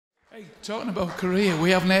Hey, talking about Korea, we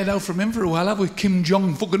haven't heard out from him for a while, have we? Kim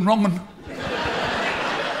Jong fucking Rong'un.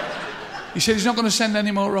 He said he's not going to send any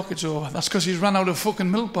more rockets over. That's because he's run out of fucking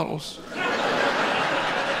milk bottles.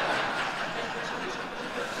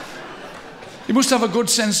 He must have a good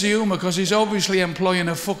sense of humour because he's obviously employing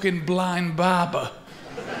a fucking blind barber.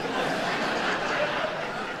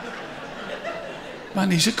 Man,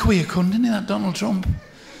 he's a queer cunt, isn't he, that Donald Trump?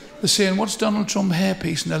 They're saying, what's Donald Trump's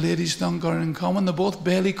hairpiece and the lady's tongue got in common? They both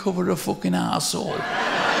barely cover a fucking arsehole.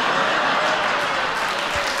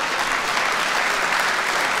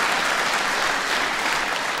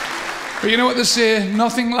 But you know what they say?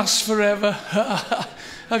 Nothing lasts forever.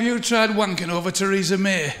 Have you tried wanking over Theresa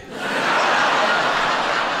May?